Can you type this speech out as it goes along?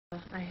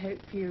I hope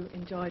you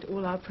enjoyed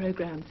all our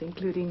programmes,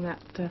 including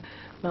that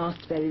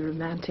last very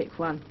romantic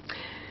one.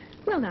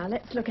 Well, now,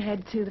 let's look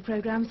ahead to the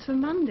programmes for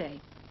Monday.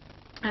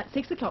 At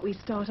 6 o'clock we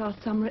start our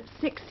Summer at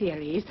 6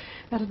 series.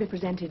 That'll be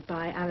presented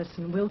by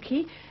Alison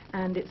Wilkie,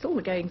 and it's all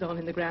the goings-on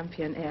in the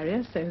Grampian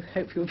area, so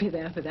hope you'll be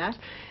there for that.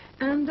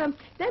 And then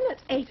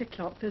at 8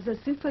 o'clock there's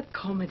a super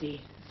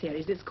comedy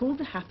series. It's called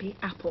The Happy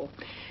Apple.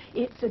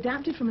 It's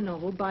adapted from a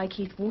novel by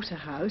Keith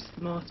Waterhouse,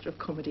 the master of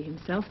comedy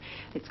himself.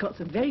 It's got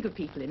some very good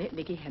people in it,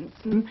 Nicky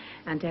Henson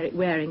and Derek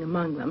Waring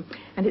among them.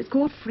 And it's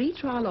called Free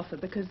Trial Offer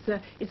because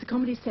it's a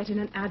comedy set in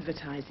an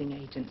advertising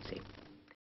agency.